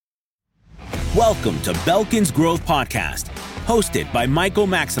Welcome to Belkin's Growth Podcast, hosted by Michael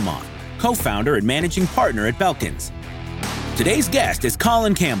Maximoff, co-founder and managing partner at Belkin's. Today's guest is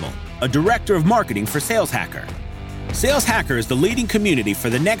Colin Campbell, a director of marketing for Sales Hacker. Sales Hacker is the leading community for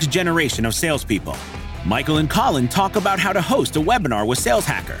the next generation of salespeople. Michael and Colin talk about how to host a webinar with Sales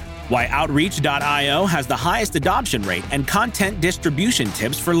Hacker, why Outreach.io has the highest adoption rate, and content distribution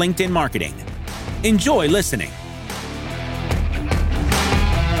tips for LinkedIn marketing. Enjoy listening.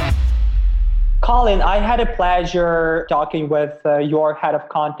 Colin, I had a pleasure talking with your head of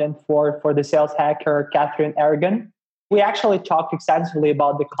content for the Sales Hacker, Catherine Aragon. We actually talked extensively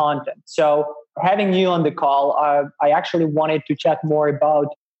about the content. So having you on the call, I actually wanted to chat more about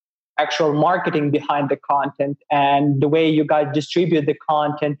actual marketing behind the content and the way you guys distribute the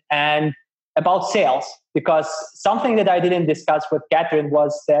content and about sales, because something that I didn't discuss with Catherine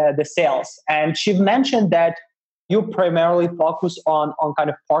was the sales. And she mentioned that you primarily focus on kind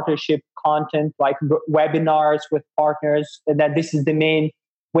of partnership content, like webinars with partners, and that this is the main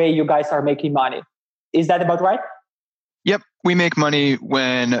way you guys are making money. Is that about right? Yep. We make money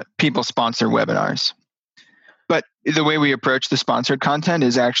when people sponsor webinars. But the way we approach the sponsored content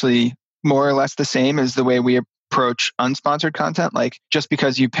is actually more or less the same as the way we approach unsponsored content. Like, just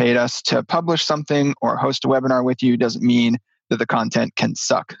because you paid us to publish something or host a webinar with you doesn't mean that the content can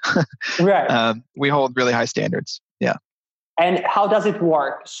suck. Right. We hold really high standards. Yeah. And how does it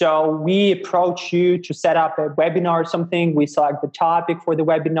work? So we approach you to set up a webinar or something. We select the topic for the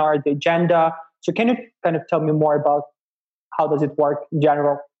webinar, the agenda. So can you kind of tell me more about how does it work in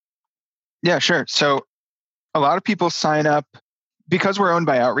general? Yeah, sure. So a lot of people sign up because we're owned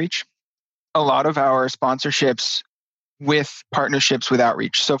by Outreach. A lot of our sponsorships with partnerships with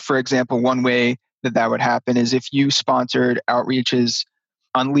Outreach. So for example, one way that would happen is if you sponsored Outreach's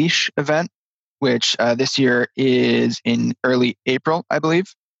Unleash event, which this year is in early April, I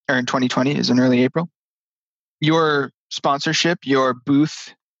believe, or in 2020 is in early April. Your sponsorship, your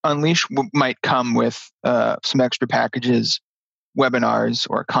booth Unleash might come with some extra packages, webinars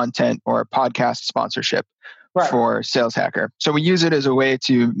or content or podcast sponsorship for Sales Hacker. So we use it as a way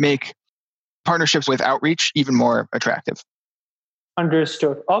to make partnerships with Outreach even more attractive.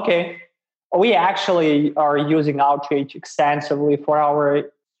 Understood. Okay. We actually are using Outreach extensively for our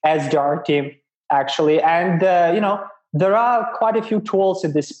SDR team, actually. And, there are quite a few tools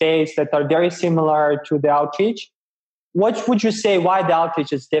in this space that are very similar to the Outreach. What would you say why the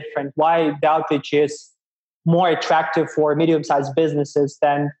Outreach is different? Why the Outreach is more attractive for medium-sized businesses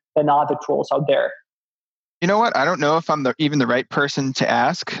than other tools out there? You know what? I don't know if I'm even the right person to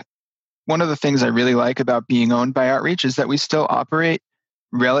ask. One of the things I really like about being owned by Outreach is that we still operate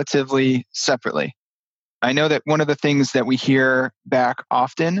relatively separately. I know that one of the things that we hear back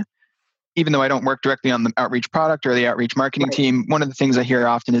often, even though I don't work directly on the Outreach product or the Outreach marketing team, one of the things I hear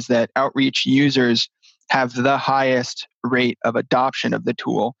often is that Outreach users have the highest rate of adoption of the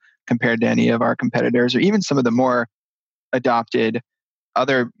tool compared to any of our competitors, or even some of the more adopted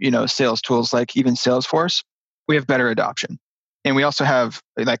other, sales tools like even Salesforce. We have better adoption. And we also have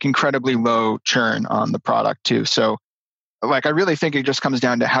like incredibly low churn on the product too. So I really think it just comes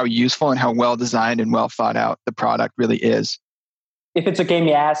down to how useful and how well designed and well thought out the product really is. If it's okay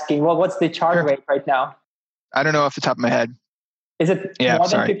me asking, what's the charge rate right now? I don't know off the top of my head. Is it more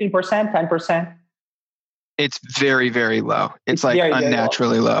than 15%, 10%? It's very, very low. It's like very,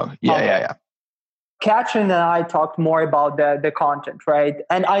 unnaturally low. Yeah. Catherine and I talked more about the content, right?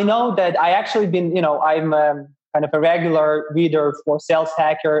 And I know that I actually I'm kind of a regular reader for Sales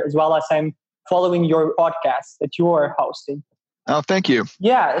Hacker, as well as I'm following your podcast that you are hosting. Oh, thank you.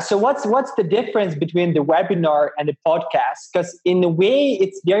 Yeah. So what's the difference between the webinar and the podcast? Because in a way,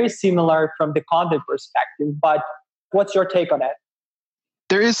 it's very similar from the content perspective, but what's your take on it?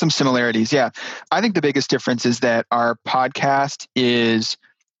 There is some similarities. Yeah. I think the biggest difference is that our podcast is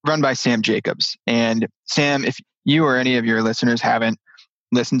run by Sam Jacobs. And Sam, if you or any of your listeners haven't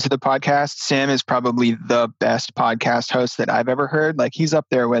listened to the podcast, Sam is probably the best podcast host that I've ever heard. Like, he's up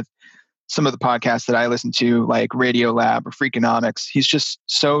there with some of the podcasts that I listen to, like Radiolab or Freakonomics. He's just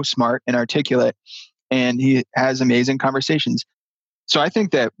so smart and articulate, and he has amazing conversations. So I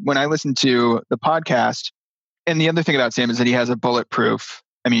think that when I listen to the podcast, and the other thing about Sam is that he has a bulletproof,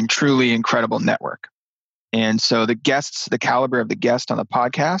 truly incredible network. And so the caliber of the guest on the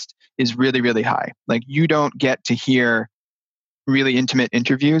podcast is really, really high. Like, you don't get to hear really intimate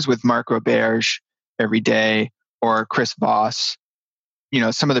interviews with Mark Roberge every day or Chris Voss,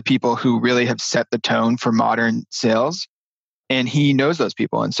 some of the people who really have set the tone for modern sales. And he knows those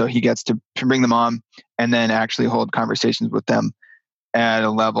people. And so he gets to bring them on and then actually hold conversations with them at a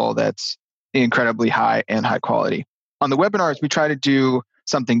level that's incredibly high and high quality. On the webinars, we try to do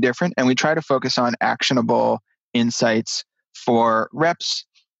something different. And we try to focus on actionable insights for reps,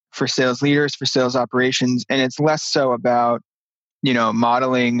 for sales leaders, for sales operations. And it's less so about,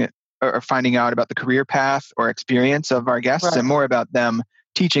 modeling or finding out about the career path or experience of our guests, Right. and more about them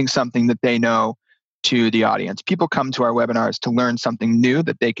teaching something that they know to the audience. People come to our webinars to learn something new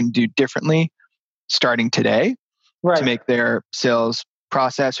that they can do differently starting today Right. to make their sales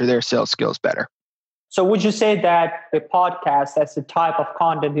process or their sales skills better. So would you say that the podcast as a type of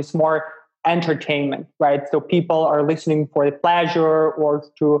content is more entertainment, right? So people are listening for the pleasure or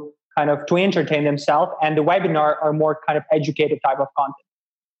to entertain themselves, and the webinar are more kind of educated type of content.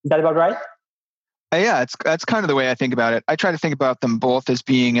 Is that about right? Yeah, that's kind of the way I think about it. I try to think about them both as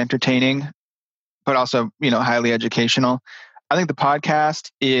being entertaining, but also, highly educational. I think the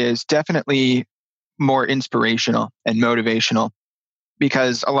podcast is definitely more inspirational and motivational,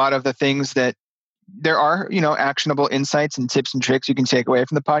 because a lot of the things that there are, actionable insights and tips and tricks you can take away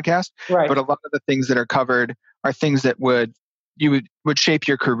from the podcast. Right. But a lot of the things that are covered are things that would shape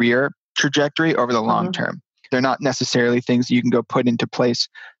your career trajectory over the long term. They're not necessarily things you can go put into place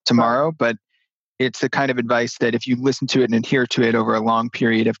tomorrow, right. But it's the kind of advice that if you listen to it and adhere to it over a long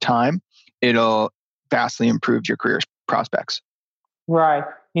period of time, it'll vastly improve your career prospects. Right.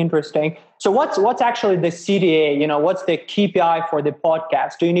 Interesting. So what's actually the CTA? What's the KPI for the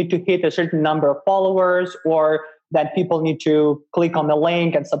podcast? Do you need to hit a certain number of followers, or that people need to click on the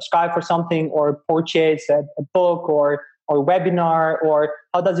link and subscribe for something, or purchase a book or webinar, or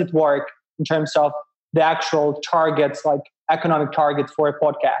how does it work in terms of the actual targets, like economic targets for a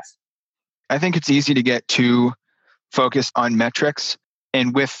podcast? I think it's easy to get too focused on metrics.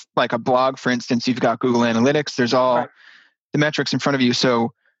 And with like a blog, for instance, you've got Google Analytics, there's all the metrics in front of you.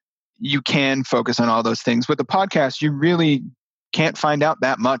 So you can focus on all those things. With the podcast, you really can't find out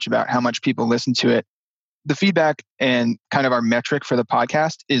that much about how much people listen to it. The feedback and kind of our metric for the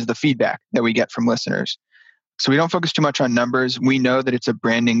podcast is the feedback that we get from listeners. So we don't focus too much on numbers. We know that it's a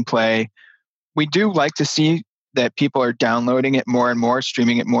branding play. We do like to see that people are downloading it more and more,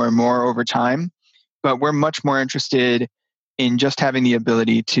 streaming it more and more over time. But we're much more interested in just having the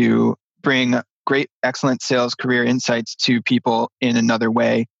ability to bring great, excellent sales career insights to people in another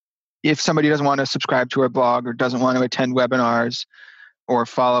way. If somebody doesn't want to subscribe to our blog or doesn't want to attend webinars or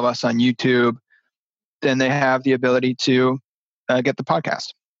follow us on YouTube, then they have the ability to get the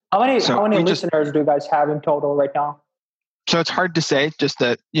podcast. How many listeners do you guys have in total right now? So it's hard to say, just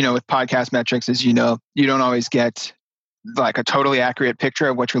that, with podcast metrics, as you know, you don't always get like a totally accurate picture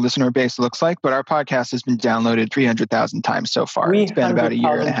of what your listener base looks like. But our podcast has been downloaded 300,000 times so far. It's been about a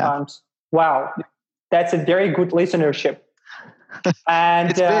year and a half. Times. Wow. That's a very good listenership. And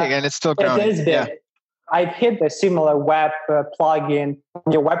it's big and it's still growing. It is big. Yeah. I hit a similar web plugin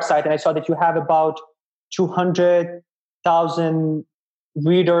on your website, and I saw that you have about 200,000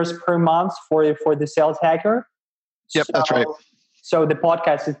 readers per month for the Sales Hacker. Yep, that's right. So the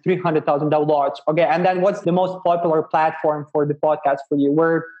podcast is 300,000 downloads. Okay, and then what's the most popular platform for the podcast for you?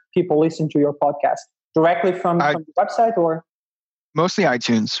 Where people listen to your podcast? Directly from the website, or? Mostly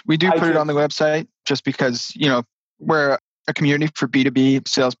iTunes. We do put it on the website just because, we're a community for B2B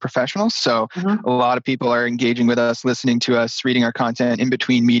sales professionals. So a lot of people are engaging with us, listening to us, reading our content in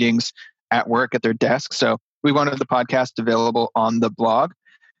between meetings, at work, at their desk. So we wanted the podcast available on the blog,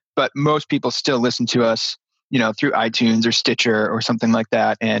 but most people still listen to us, through iTunes or Stitcher or something like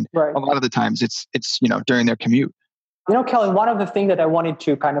that. And a lot of the times it's during their commute. Kellen, one of the things that I wanted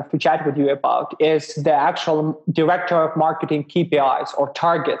to to chat with you about is the actual director of marketing KPIs or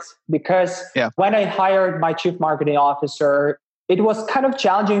targets. Because when I hired my chief marketing officer, it was kind of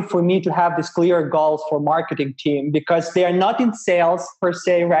challenging for me to have these clear goals for marketing team, because they are not in sales per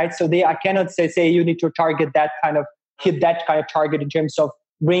se, right? So I cannot say you need to hit that kind of target in terms of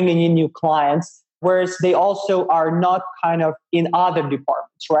bringing in new clients, whereas they also are not in other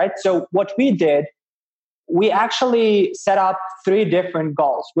departments, right? So what we did, we actually set up 3 different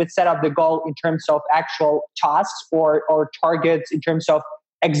goals. We set up the goal in terms of actual tasks or targets in terms of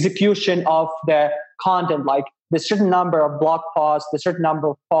execution of the content, like the certain number of blog posts, the certain number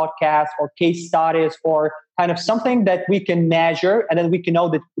of podcasts or case studies, or something that we can measure, and then we can know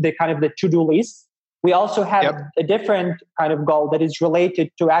the to-do list. We also have a different kind of goal that is related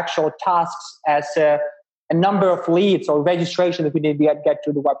to actual tasks, as a number of leads or registration that we need to get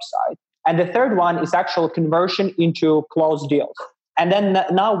to the website. And the third one is actual conversion into closed deals. And then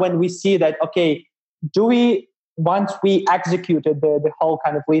now when we see that, once we executed the whole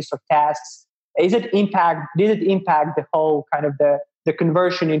list of tasks, did it impact the whole the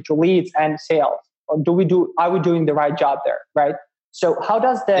conversion into leads and sales? Or are we doing the right job there, right? So how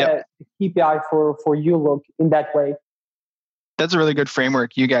does the KPI for you look in that way? That's a really good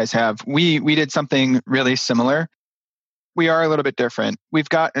framework you guys have. We did something really similar. We are a little bit different. We've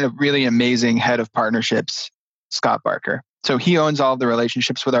got a really amazing head of partnerships, Scott Barker. So he owns all the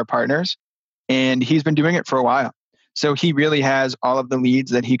relationships with our partners, and he's been doing it for a while. So he really has all of the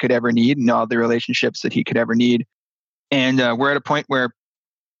leads that he could ever need and all the relationships that he could ever need. And we're at a point where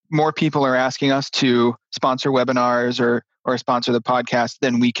more people are asking us to sponsor webinars or sponsor the podcast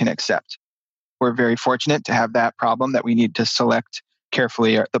than we can accept. We're very fortunate to have that problem that we need to select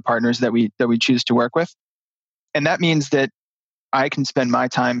carefully the partners that we choose to work with. And that means that I can spend my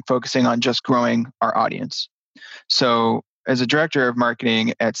time focusing on just growing our audience. So as a director of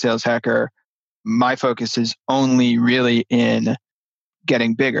marketing at Sales Hacker, my focus is only really in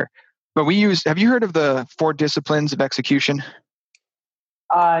getting bigger. But have you heard of the 4 disciplines of execution?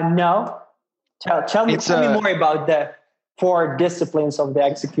 No. Tell me more about the 4 disciplines of the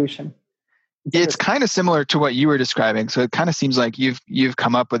execution. It's kind of similar to what you were describing. So it kind of seems like you've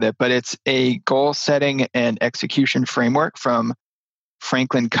come up with it, but it's a goal setting and execution framework from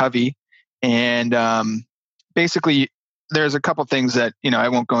Franklin Covey. And basically, there's a couple things that I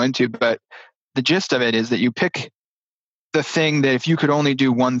won't go into, but the gist of it is that you pick the thing that if you could only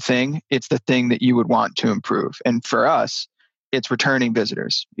do one thing, it's the thing that you would want to improve. And for us, it's returning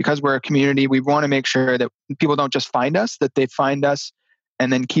visitors. Because we're a community, we want to make sure that people don't just find us, that they find us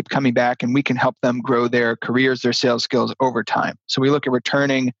and then keep coming back, and we can help them grow their careers, their sales skills over time. So we look at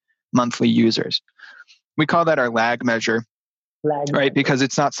returning monthly users. We call that our lag measure, right? Because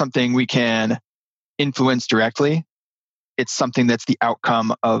it's not something we can influence directly. It's something that's the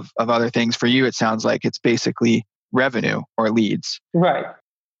outcome of other things. For you, it sounds like it's basically revenue or leads. Right.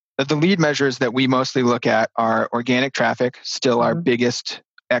 But the lead measures that we mostly look at are organic traffic, still our biggest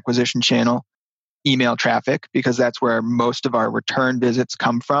acquisition channel, email traffic, because that's where most of our return visits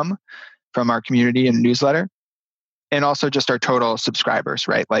come from our community and newsletter, and also just our total subscribers,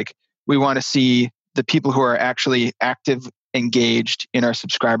 right? Like we want to see the people who are actually active, engaged in our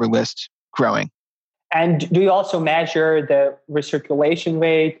subscriber list growing. And do you also measure the recirculation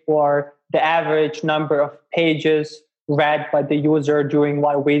rate or the average number of pages read by the user during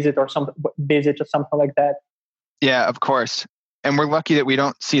one visit or something like that? Yeah, of course. And we're lucky that we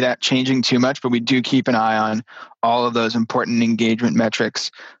don't see that changing too much, but we do keep an eye on all of those important engagement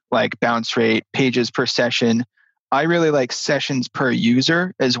metrics like bounce rate, pages per session. I really like sessions per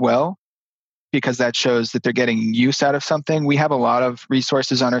user as well, because that shows that they're getting use out of something. We have a lot of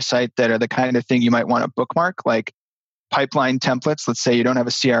resources on our site that are the kind of thing you might want to bookmark, like pipeline templates. Let's say you don't have a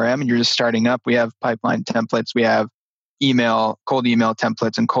CRM and you're just starting up. We have pipeline templates. We have cold email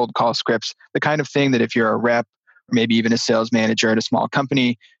templates and cold call scripts, the kind of thing that if you're a rep, or maybe even a sales manager at a small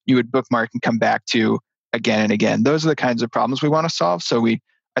company, you would bookmark and come back to again and again. Those are the kinds of problems we want to solve. So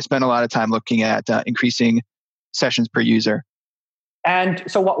I spend a lot of time looking at increasing sessions per user. And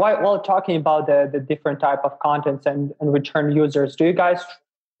so while talking about the different type of contents and return users, do you guys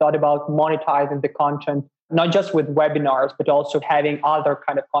thought about monetizing the content, not just with webinars, but also having other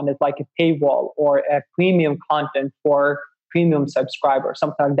kind of content like a paywall or a premium content for premium subscribers,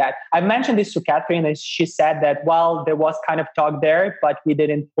 something like that? I mentioned this to Catherine and she said that, well, there was kind of talk there, but we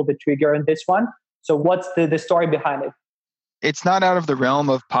didn't pull the trigger on this one. So what's the story behind it? It's not out of the realm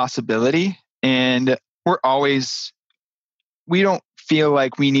of possibility. And we don't feel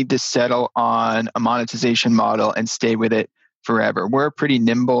like we need to settle on a monetization model and stay with it forever. We're a pretty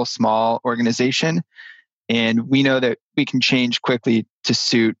nimble, small organization, and we know that we can change quickly to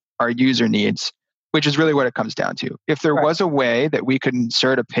suit our user needs, which is really what it comes down to. If there was a way that we could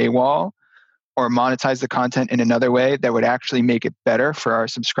insert a paywall or monetize the content in another way that would actually make it better for our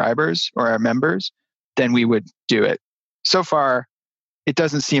subscribers or our members, then we would do it. So far, it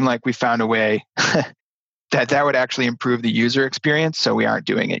doesn't seem like we found a way that would actually improve the user experience, so we aren't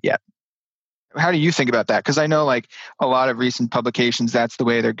doing it yet. How do you think about that? Because I know like a lot of recent publications, that's the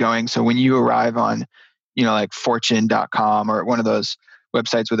way they're going. So when you arrive on, like fortune.com or one of those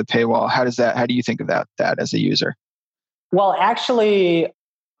websites with a paywall, how do you think about that as a user? Well, actually,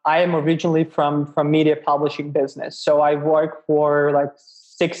 I am originally from media publishing business. So I worked for like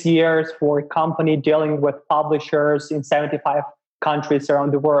 6 years for a company dealing with publishers in 75 countries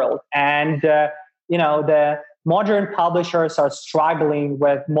around the world. And the modern publishers are struggling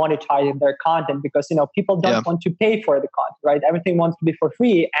with monetizing their content because, people don't want to pay for the content, right? Everything wants to be for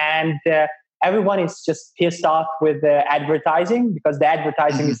free. And everyone is just pissed off with the advertising because the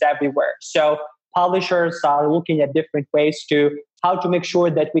advertising is everywhere. So publishers are looking at different ways to how to make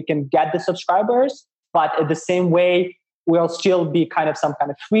sure that we can get the subscribers, but at the same way, we'll still be some kind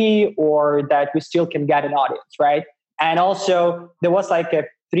of free or that we still can get an audience, right? And also there was like a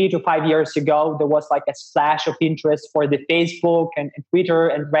 3 to 5 years ago, there was like a splash of interest for the Facebook and Twitter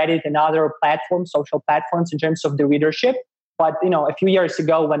and Reddit and other platforms, social platforms in terms of the readership. But a few years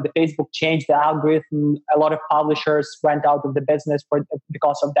ago, when the Facebook changed the algorithm, a lot of publishers went out of the business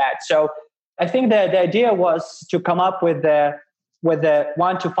because of that. So I think that the idea was to come up with the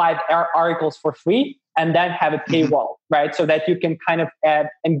 1 to 5 articles for free, and then have a paywall, right? So that you can kind of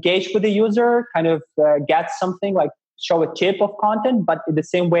engage with the user, kind of get something like show a tip of content, but in the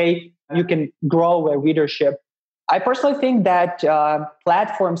same way you can grow a readership. I personally think that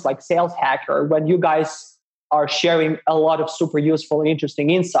platforms like Sales Hacker, when you guys are sharing a lot of super useful and interesting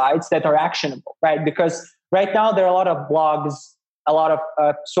insights that are actionable, right? Because right now there are a lot of blogs, a lot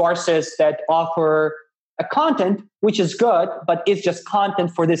of sources that offer a content, which is good, but it's just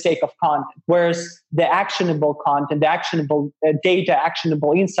content for the sake of content. Whereas the actionable content, the actionable data,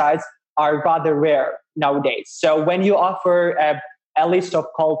 actionable insights are rather rare nowadays. So when you offer a list of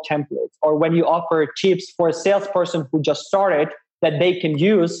call templates, or when you offer tips for a salesperson who just started that they can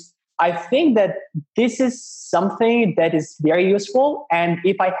use, I think that this is something that is very useful. And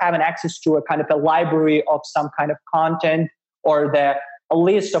if I have an access to a kind of a library of some kind of content, or a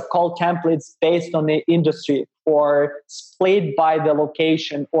list of call templates based on the industry, or split by the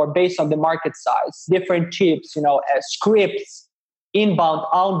location, or based on the market size, different tips, scripts, inbound,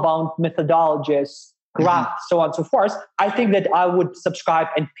 outbound methodologies, graphs, so on and so forth, I think that I would subscribe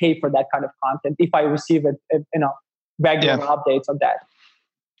and pay for that kind of content if I receive regular updates of that.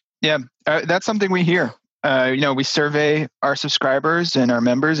 Yeah, that's something we hear. We survey our subscribers and our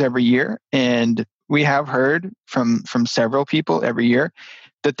members every year, and we have heard from several people every year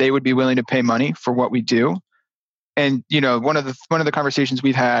that they would be willing to pay money for what we do. And one of the conversations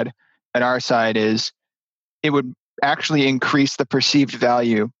we've had at our side is it would actually increase the perceived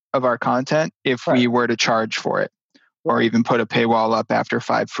value of our content if we were to charge for it, or even put a paywall up after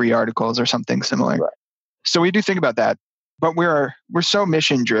 5 free articles or something similar. Right. So we do think about that, but we're so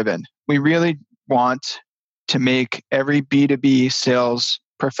mission driven. We really want to make every B2B sales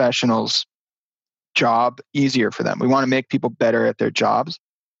professional's job easier for them. We want to make people better at their jobs.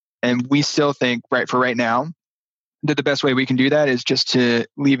 And we still think right now that the best way we can do that is just to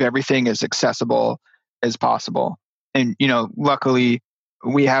leave everything as accessible as possible. And, luckily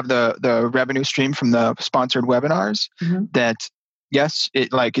we have the revenue stream from the sponsored webinars that, yes,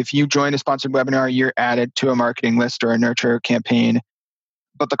 if you join a sponsored webinar, you're added to a marketing list or a nurture campaign,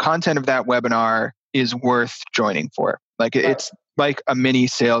 but the content of that webinar is worth joining for. It's like a mini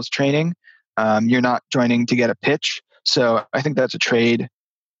sales training. You're not joining to get a pitch. So I think that's a trade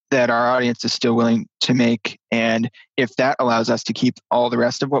that our audience is still willing to make. And if that allows us to keep all the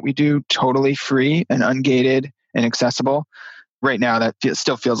rest of what we do totally free and ungated and accessible, right now that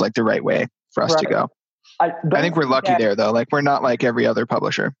still feels like the right way for us to go. I think we're lucky there, though. We're not like every other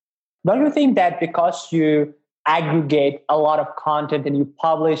publisher. Don't you think that because you aggregate a lot of content and you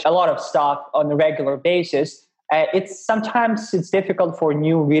publish a lot of stuff on a regular basis, sometimes it's difficult for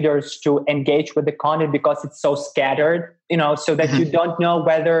new readers to engage with the content because it's so scattered, so that you don't know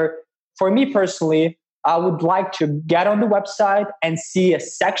whether, for me personally, I would like to get on the website and see a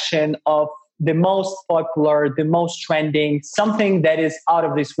section of the most popular, the most trending, something that is out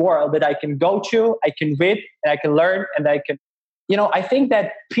of this world that I can go to, I can read, and I can learn, and I can, I think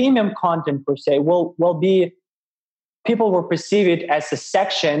that premium content per se will be, people will perceive it as a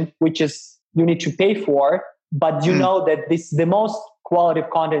section which is you need to pay for, but know that the most quality of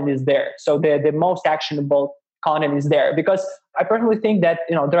content is there. So the most actionable content is there. Because I personally think that,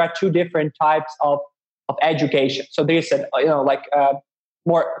 there are 2 different types of education. So there's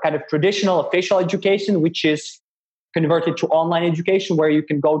more kind of traditional official education, which is converted to online education, where you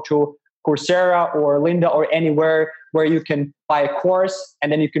can go to Coursera or Lynda or anywhere where you can buy a course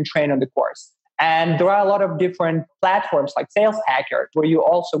and then you can train on the course. And there are a lot of different platforms like Sales Hacker, where you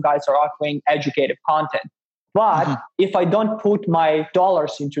also guys are offering educative content. But if I don't put my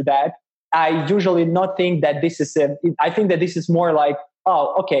dollars into that, I usually not think that this is I think that this is more like,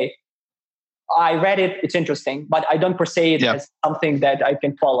 oh, okay, I read it, it's interesting, but I don't perceive it as something that I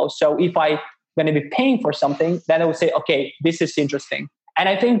can follow. So if I'm going to be paying for something, then I would say, okay, this is interesting. And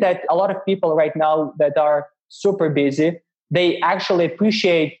I think that a lot of people right now that are super busy, they actually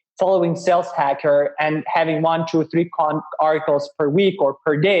appreciate following Sales Hacker and having 1, 2, 3 articles per week or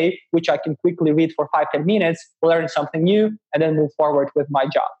per day, which I can quickly read for 5-10 minutes, learn something new, and then move forward with my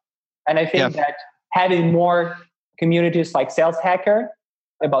job. And I think that having more communities like Sales Hacker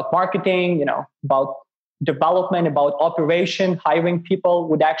about marketing, about development, about operation, hiring people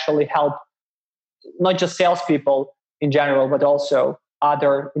would actually help not just salespeople in general, but also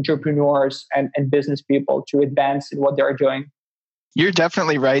other entrepreneurs and business people to advance in what they're doing. You're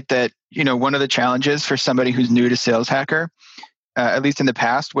definitely right that, one of the challenges for somebody who's new to Sales Hacker, at least in the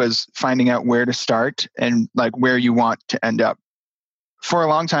past, was finding out where to start and like where you want to end up. For a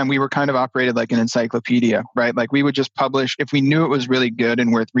long time, we were kind of operated like an encyclopedia, right? Like we would just publish, if we knew it was really good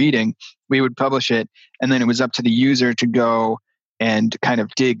and worth reading, we would publish it. And then it was up to the user to go and kind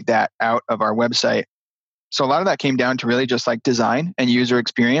of dig that out of our website. So a lot of that came down to really just like design and user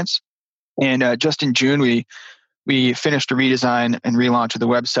experience. And just in June, we finished a redesign and relaunch of the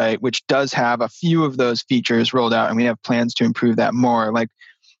website, which does have a few of those features rolled out. And we have plans to improve that more. Like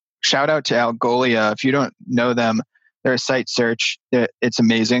shout out to Algolia. If you don't know them, they're a site search. It's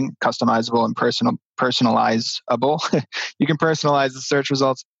amazing, customizable and personalizable. You can personalize the search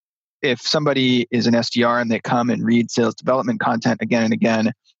results. If somebody is an SDR and they come and read sales development content again and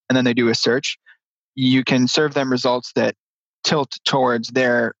again, and then they do a search, you can serve them results that tilt towards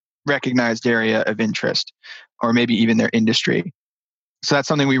their recognized area of interest, or maybe even their industry. So that's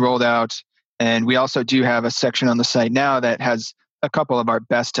something we rolled out. And we also do have a section on the site now that has a couple of our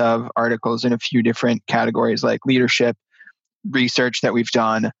best of articles in a few different categories like leadership, research that we've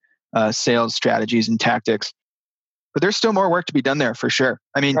done, sales strategies and tactics. But there's still more work to be done there for sure.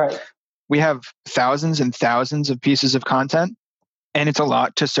 I mean, right. We have thousands and thousands of pieces of content, and it's a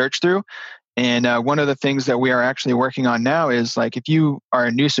lot to search through. And one of the things that we are actually working on now is like if you are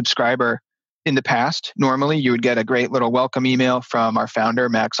a new subscriber, in the past, normally you would get a great little welcome email from our founder,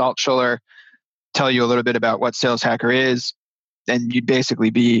 Max Altschuler, tell you a little bit about what Sales Hacker is, and you'd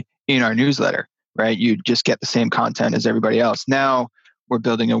basically be in our newsletter, right? You'd just get the same content as everybody else. Now we're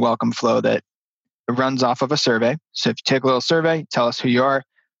building a welcome flow that runs off of a survey. So if you take a little survey, tell us who you are,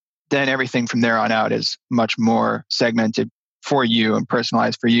 then everything from there on out is much more segmented for you and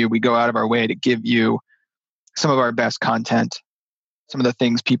personalized for you. We go out of our way to give you some of our best content, some of the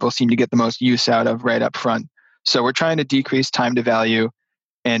things people seem to get the most use out of right up front. So we're trying to decrease time to value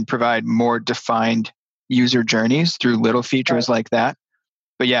and provide more defined user journeys through little features like that.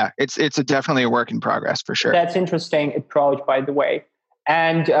 But yeah, it's definitely a work in progress for sure. That's interesting approach, by the way.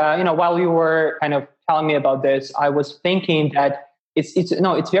 And while you were kind of telling me about this, I was thinking that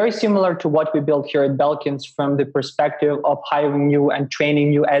it's very similar to what we built here at Belkins from the perspective of hiring you and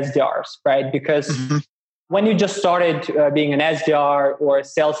training you SDRs, right? Because when you just started being an SDR or a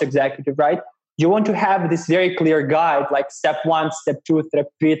sales executive, right? You want to have this very clear guide, like step 1, step 2, step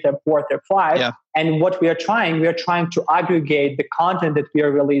 3, step 4, step 5. Yeah. And what we are trying to aggregate the content that we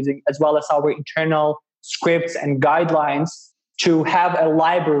are releasing, as well as our internal scripts and guidelines, to have a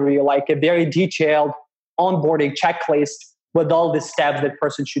library, like a very detailed onboarding checklist with all the steps that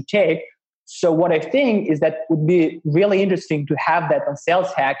person should take. So what I think is that would be really interesting to have that on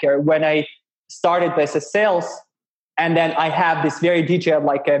Sales Hacker when I started as a sales, and then I have this very detailed,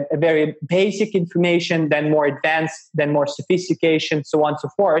 like a very basic information, then more advanced, then more sophistication, so on and so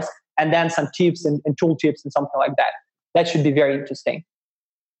forth, and then some tips and tool tips and something like that. That should be very interesting.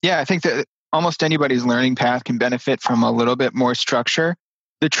 Yeah, I think that almost anybody's learning path can benefit from a little bit more structure.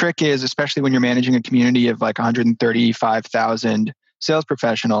 The trick is, especially when you're managing a community of like 135,000 sales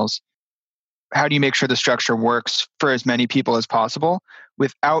professionals, how do you make sure the structure works for as many people as possible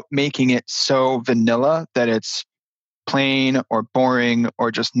without making it so vanilla that it's plain or boring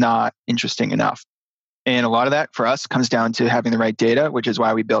or just not interesting enough? And a lot of that for us comes down to having the right data, which is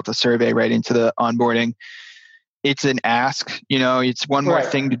why we built a survey right into the onboarding. It's an ask, it's one more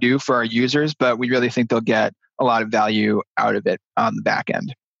thing to do for our users, but we really think they'll get a lot of value out of it on the back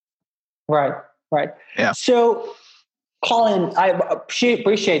end. Right. Yeah. So, Colin, I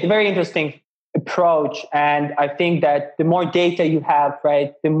appreciate a very interesting approach. And I think that the more data you have,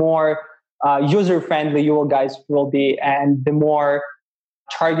 right, the more user-friendly you guys will be, and the more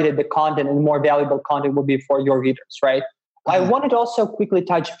targeted the content and the more valuable content will be for your readers, right? I wanted to also quickly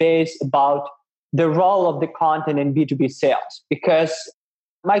touch base about the role of the content in B2B sales, because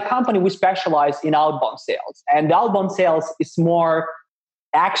my company, we specialize in outbound sales, and the outbound sales is more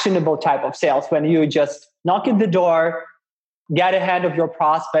actionable type of sales when you just knock at the door, get ahead of your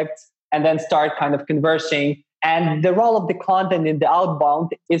prospects, and then start kind of conversing. And the role of the content in the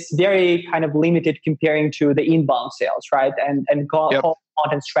outbound is very kind of limited comparing to the inbound sales, right? And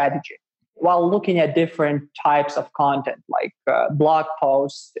content strategy. While looking at different types of content like blog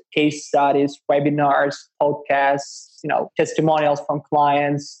posts, case studies, webinars, podcasts, testimonials from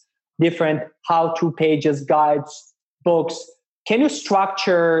clients, different how-to pages, guides, books, can you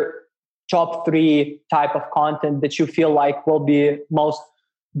structure top 3 type of content that you feel like will be most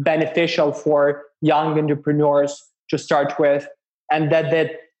beneficial for young entrepreneurs to start with, and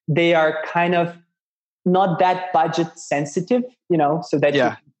that they are kind of not that budget sensitive, so that you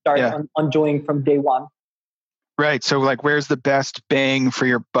can start on doing from day one? Right. So like, where's the best bang for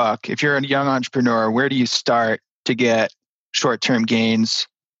your buck? If you're a young entrepreneur, where do you start to get short-term gains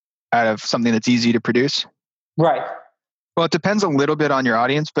out of something that's easy to produce? Right. Well, it depends a little bit on your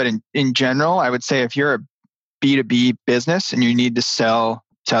audience, but in general, I would say if you're a B2B business and you need to sell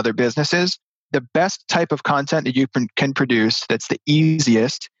to other businesses, the best type of content that you can produce that's the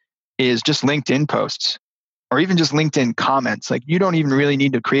easiest is just LinkedIn posts or even just LinkedIn comments. Like you don't even really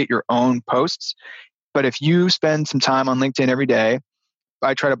need to create your own posts. But if you spend some time on LinkedIn every day,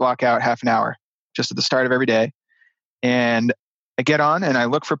 I try to block out half an hour just at the start of every day. And I get on and I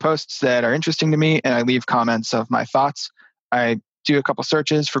look for posts that are interesting to me and I leave comments of my thoughts. I do a couple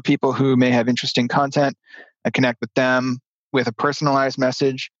searches for people who may have interesting content. I connect with them with a personalized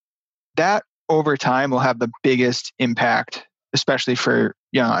message. That over time will have the biggest impact, especially for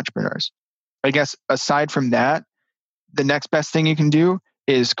young entrepreneurs. I guess aside from that, the next best thing you can do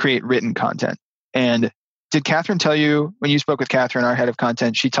is create written content. And did Catherine tell you when you spoke with Catherine, our head of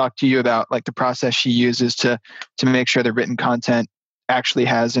content, she talked to you about like the process she uses to make sure the written content actually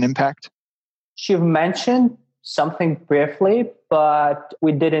has an impact? She mentioned something briefly, but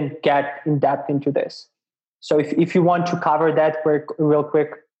we didn't get in depth into this. So if you want to cover that real quick.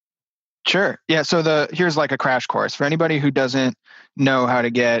 Sure. Yeah. So here's like a crash course for anybody who doesn't know how to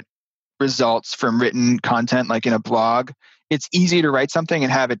get results from written content, like in a blog. It's easy to write something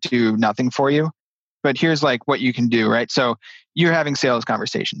and have it do nothing for you. But here's like what you can do, right? So you're having sales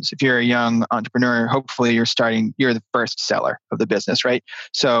conversations. If you're a young entrepreneur, hopefully you're the first seller of the business, right?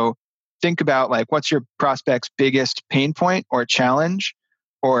 So think about like, what's your prospect's biggest pain point or challenge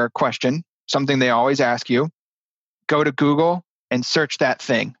or question, something they always ask you. Go to Google and search that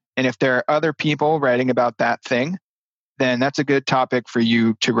thing. And if there are other people writing about that thing, then that's a good topic for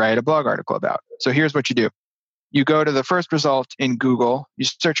you to write a blog article about. So here's what you do. You go to the first result in Google, you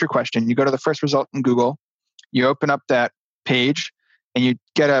search your question, you go to the first result in Google, you open up that page and you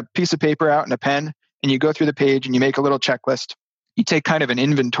get a piece of paper out and a pen and you go through the page and you make a little checklist. You take kind of an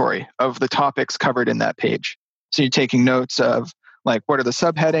inventory of the topics covered in that page. So you're taking notes of like, what are the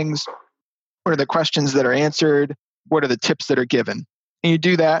subheadings? What are the questions that are answered? What are the tips that are given? And you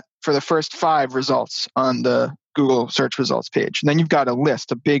do that for the first 5 results on the Google search results page. And then you've got a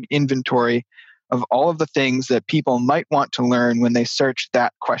list, a big inventory of all of the things that people might want to learn when they search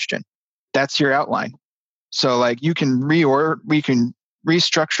that question. That's your outline. So like we can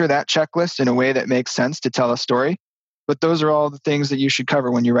restructure that checklist in a way that makes sense to tell a story. But those are all the things that you should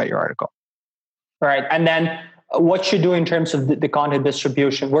cover when you write your article. Right. And then what you do in terms of the content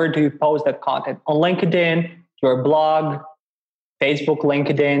distribution, where do you post that content? On LinkedIn, your blog, Facebook,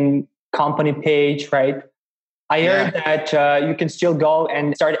 LinkedIn, company page, right? I heard that you can still go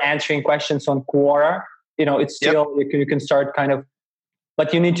and start answering questions on Quora. It's still, you can start kind of,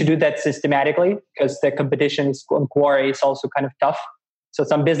 but you need to do that systematically because the competition on Quora is also kind of tough. So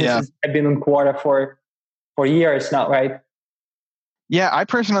some businesses have been on Quora for years now, right? Yeah, I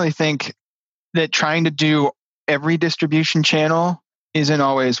personally think that trying to do every distribution channel isn't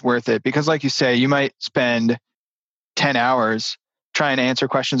always worth it because like you say, you might spend 10 hours trying to answer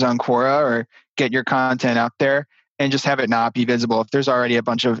questions on Quora or get your content out there and just have it not be visible. If there's already a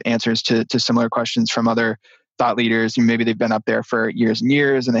bunch of answers to similar questions from other thought leaders, maybe they've been up there for years and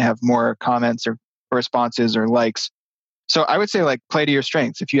years and they have more comments or responses or likes. So I would say like play to your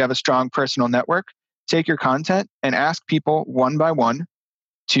strengths. If you have a strong personal network, take your content and ask people one by one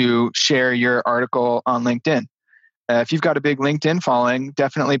to share your article on LinkedIn. If you've got a big LinkedIn following,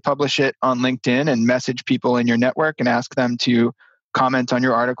 definitely publish it on LinkedIn and message people in your network and ask them to comment on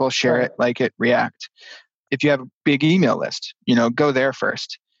your article, share it, like it, react. If you have a big email list, go there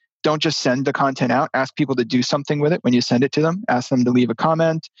first. Don't just send the content out. Ask people to do something with it when you send it to them. Ask them to leave a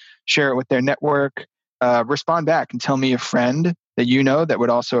comment, share it with their network, respond back and tell me a friend that you know that would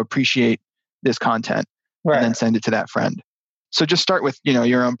also appreciate this content, and then send it to that friend. So just start with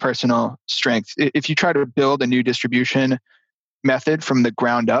your own personal strength. If you try to build a new distribution method from the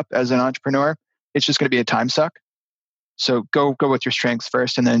ground up as an entrepreneur, it's just going to be a time suck. So go with your strengths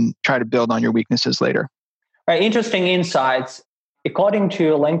first and then try to build on your weaknesses later. Right, interesting insights. According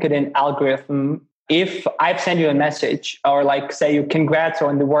to LinkedIn algorithm, if I've sent you a message or like say you congrats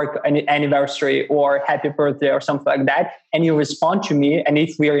on the work anniversary or happy birthday or something like that, and you respond to me, and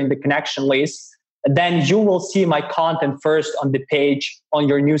if we are in the connection list, then you will see my content first on the page on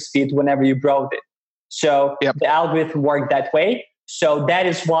your newsfeed whenever you browse it. So the algorithm works that way. So that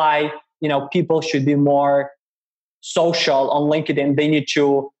is why people should be more social on LinkedIn. They need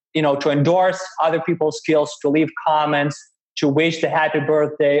to to endorse other people's skills, to leave comments, to wish the happy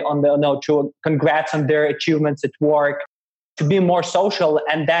birthday to congrats on their achievements at work. to be more social,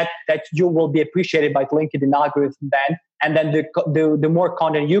 and that you will be appreciated by the LinkedIn algorithm then. And then the more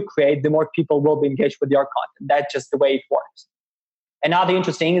content you create, the more people will be engaged with your content. That's just the way it works. Another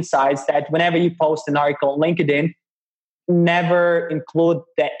interesting insight is that whenever you post an article on LinkedIn, never include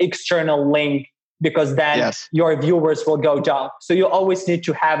the external link, because then your viewers will go down. So you always need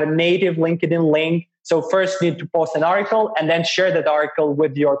to have a native LinkedIn link. So first you need to post an article and then share that article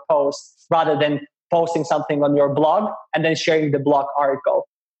with your post, rather than posting something on your blog and then sharing the blog article,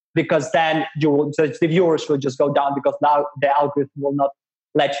 because then the viewers will just go down, because now the algorithm will not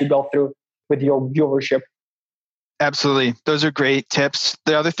let you go through with your viewership. Absolutely. Those are great tips.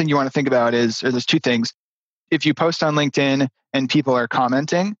 The other thing you want to think about is, or there's two things. If you post on LinkedIn and people are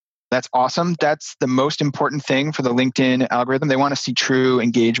commenting, that's awesome. That's the most important thing for the LinkedIn algorithm. They want to see true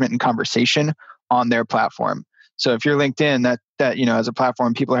engagement and conversation on their platform. So if you're LinkedIn, that as a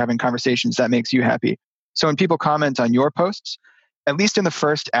platform, people are having conversations, that makes you happy. So when people comment on your posts, at least in the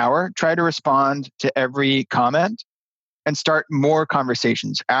first hour, try to respond to every comment and start more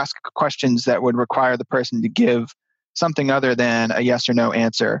conversations. Ask questions that would require the person to give something other than a yes or no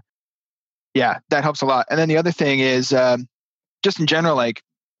answer. Yeah, that helps a lot. And then the other thing is just in general, like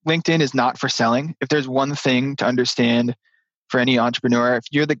LinkedIn is not for selling. If there's one thing to understand for any entrepreneur, if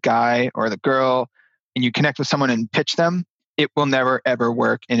you're the guy or the girl and you connect with someone and pitch them, it will never, ever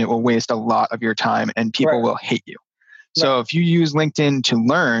work, and it will waste a lot of your time, and people will hate you. So if you use LinkedIn to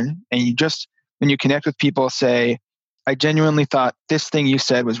learn, and you just, when you connect with people, say, I genuinely thought this thing you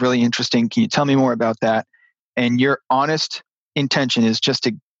said was really interesting. Can you tell me more about that? And your honest intention is just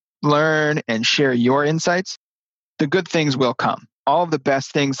to learn and share your insights, the good things will come. All of the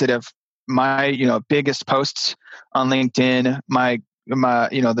best things that have my, biggest posts on LinkedIn, my,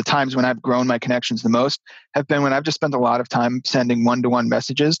 the times when I've grown my connections the most have been when I've just spent a lot of time sending one-to-one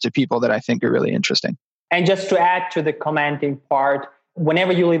messages to people that I think are really interesting. And just to add to the commenting part,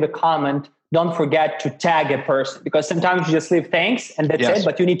 whenever you leave a comment, don't forget to tag a person, because sometimes you just leave thanks and that's it,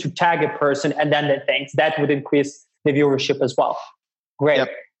 but you need to tag a person and then the thanks. That would increase the viewership as well. Great.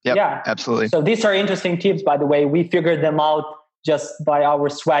 Yep, yeah, absolutely. So these are interesting tips, by the way. We figured them out just by our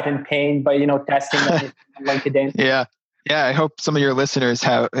sweat and pain, by testing them on LinkedIn. Yeah. I hope some of your listeners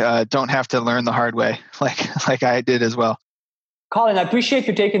don't have to learn the hard way, like I did as well. Colin, I appreciate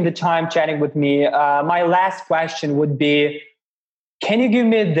you taking the time chatting with me. My last question would be, can you give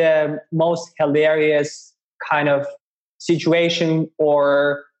me the most hilarious kind of situation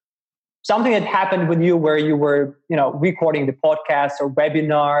or something that happened with you where you were, recording the podcast or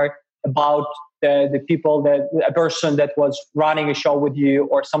webinar about the people, a person that was running a show with you,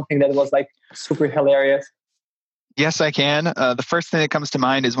 or something that was like super hilarious? Yes, I can. The first thing that comes to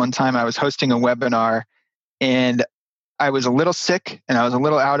mind is one time I was hosting a webinar and I was a little sick and I was a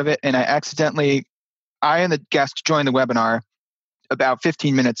little out of it. And I and the guest joined the webinar about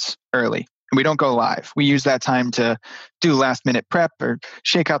 15 minutes early. And we don't go live. We use that time to do last minute prep or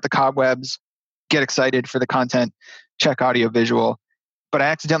shake out the cobwebs, get excited for the content, check audio visual. But I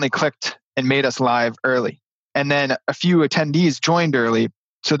accidentally clicked and made us live early. And then a few attendees joined early.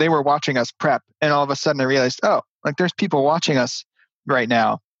 So they were watching us prep. And all of a sudden I realized, there's people watching us right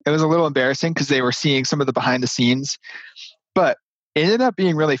now. It was a little embarrassing because they were seeing some of the behind the scenes, but it ended up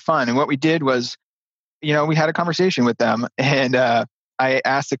being really fun. And what we did was, we had a conversation with them, and I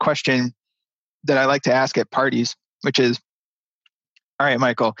asked the question that I like to ask at parties, which is, all right,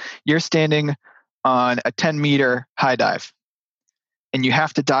 Michael, you're standing on a 10-meter high dive and you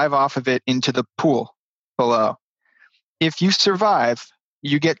have to dive off of it into the pool below. If you survive,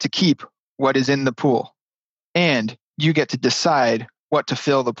 you get to keep what is in the pool, and you get to decide what to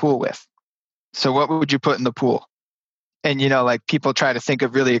fill the pool with. So what would you put in the pool? And, people try to think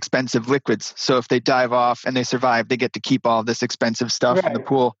of really expensive liquids. So if they dive off and they survive, they get to keep all this expensive stuff in the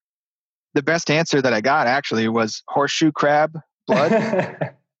pool. The best answer that I got actually was horseshoe crab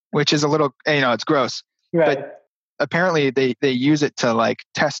blood, which is a little, it's gross. Right. But apparently they use it to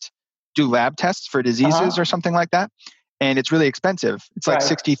do lab tests for diseases or something like that. And it's really expensive. It's like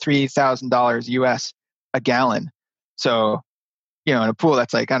 $63,000 US a gallon. So, in a pool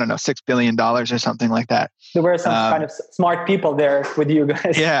that's like, I don't know, $6 billion or something like that. There were some kind of smart people there with you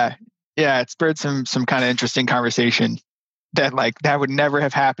guys. Yeah. It spurred some kind of interesting conversation that would never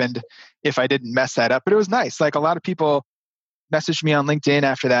have happened if I didn't mess that up. But it was nice. A lot of people messaged me on LinkedIn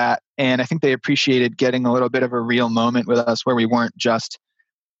after that. And I think they appreciated getting a little bit of a real moment with us where we weren't just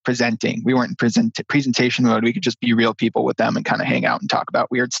presenting. We weren't in presentation mode. We could just be real people with them and kind of hang out and talk about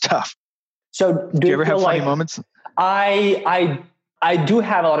weird stuff. So do you ever have funny moments? I I do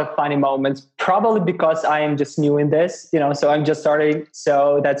have a lot of funny moments, probably because I am just new in this, so I'm just starting.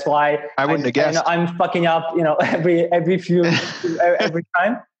 So that's why I wouldn't have guessed. I'm fucking up, every every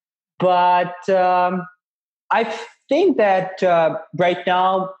time. But I think that right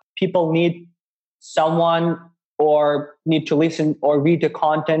now people need someone or need to listen or read the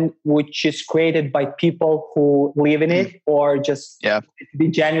content which is created by people who live in it or just be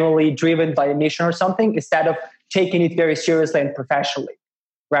genuinely driven by a mission or something instead of taking it very seriously and professionally,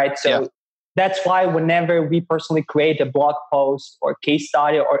 right? So that's why whenever we personally create a blog post or case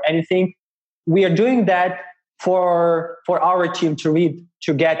study or anything, we are doing that for our team to read,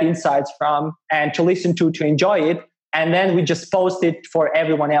 to get insights from, and to listen to enjoy it. And then we just post it for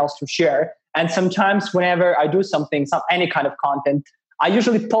everyone else to share. And sometimes whenever I do something, any kind of content, I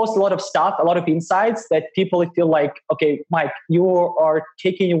usually post a lot of stuff, a lot of insights that people feel like, okay, Mike, you are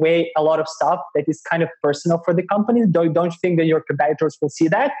taking away a lot of stuff that is kind of personal for the company. Don't you think that your competitors will see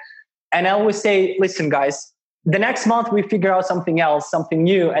that? And I always say, listen, guys, the next month we figure out something else, something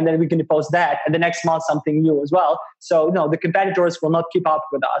new, and then we're going to post that. And the next month, something new as well. So no, the competitors will not keep up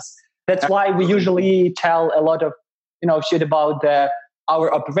with us. That's why we usually tell a lot of, shit about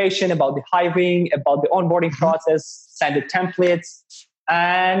our operation, about the hiring, about the onboarding process, send the templates.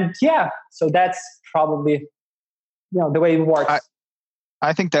 And so that's probably, the way it works.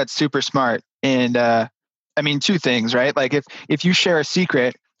 I think that's super smart. And two things, right? Like if you share a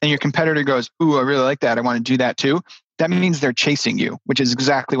secret and your competitor goes, ooh, I really like that, I want to do that too. That means they're chasing you, which is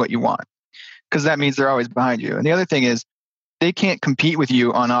exactly what you want. Because that means they're always behind you. And the other thing is they can't compete with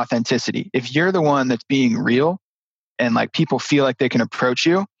you on authenticity. If you're the one that's being real and like people feel like they can approach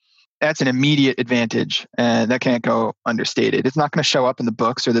you, that's an immediate advantage, and that can't go understated. It's not going to show up in the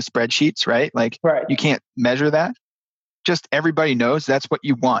books or the spreadsheets, right? You can't measure that. Just everybody knows that's what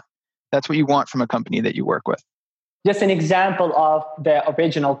you want. That's what you want from a company that you work with. Just an example of the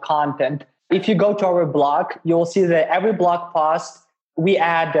original content. If you go to our blog, you'll see that every blog post, we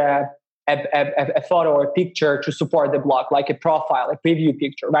add a photo or a picture to support the blog, like a profile, a preview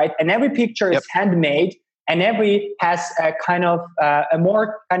picture, right? And every picture is handmade. And every has a kind of a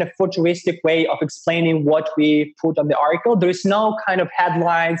more kind of futuristic way of explaining what we put on the article. There is no kind of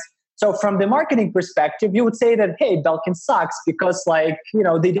headlines. So from the marketing perspective, you would say that, hey, Belkin sucks because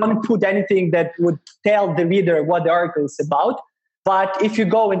they don't put anything that would tell the reader what the article is about. But if you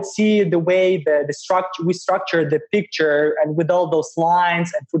go and see the way the structure, we structure the picture and with all those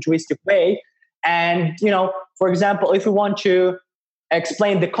lines and futuristic way. And, for example, if we want to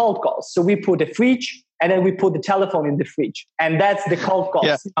explain the cold calls, so we put a fridge, and then we put the telephone in the fridge. And that's the cold calls.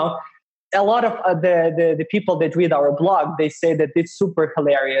 Yeah. A lot of the people that read our blog, they say that it's super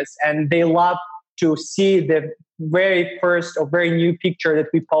hilarious. And they love to see the very first or very new picture that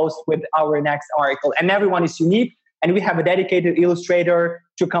we post with our next article. And everyone is unique. And we have a dedicated illustrator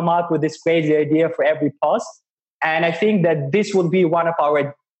to come up with this crazy idea for every post. And I think that this will be one of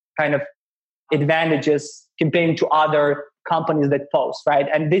our kind of advantages comparing to other companies that post, right?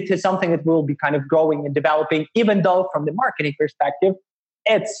 And this is something that will be kind of growing and developing, even though from the marketing perspective,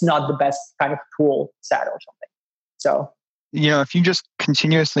 it's not the best kind of tool set or something. So, if you just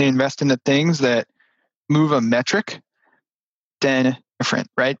continuously invest in the things that move a metric, then different,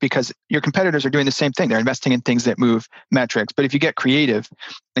 right? Because your competitors are doing the same thing. They're investing in things that move metrics. But if you get creative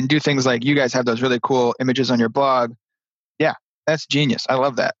and do things like you guys have those really cool images on your blog, that's genius. I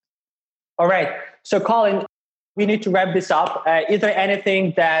love that. All right. So Colin, we need to wrap this up. Is there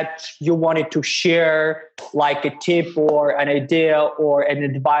anything that you wanted to share, like a tip or an idea or an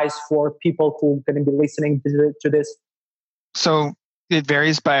advice for people who are going to be listening to this? So it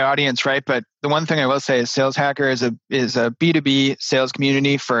varies by audience, right? But the one thing I will say is Sales Hacker is a B2B sales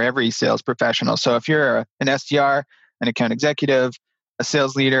community for every sales professional. So if you're an SDR, an account executive, a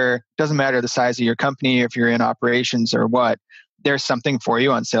sales leader, doesn't matter the size of your company, if you're in operations or what, there's something for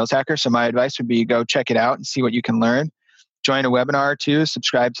you on Sales Hacker. So my advice would be go check it out and see what you can learn. Join a webinar or two,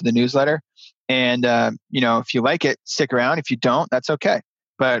 subscribe to the newsletter. And, if you like it, stick around. If you don't, that's okay.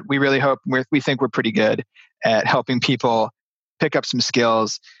 But we really we think we're pretty good at helping people pick up some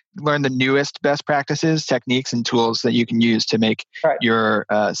skills, learn the newest best practices, techniques, and tools that you can use to make your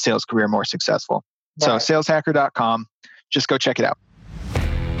sales career more successful. So saleshacker.com, just go check it out.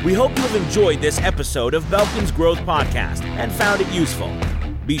 We hope you have enjoyed this episode of Belkin's Growth Podcast and found it useful.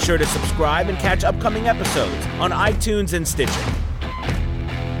 Be sure to subscribe and catch upcoming episodes on iTunes and Stitcher.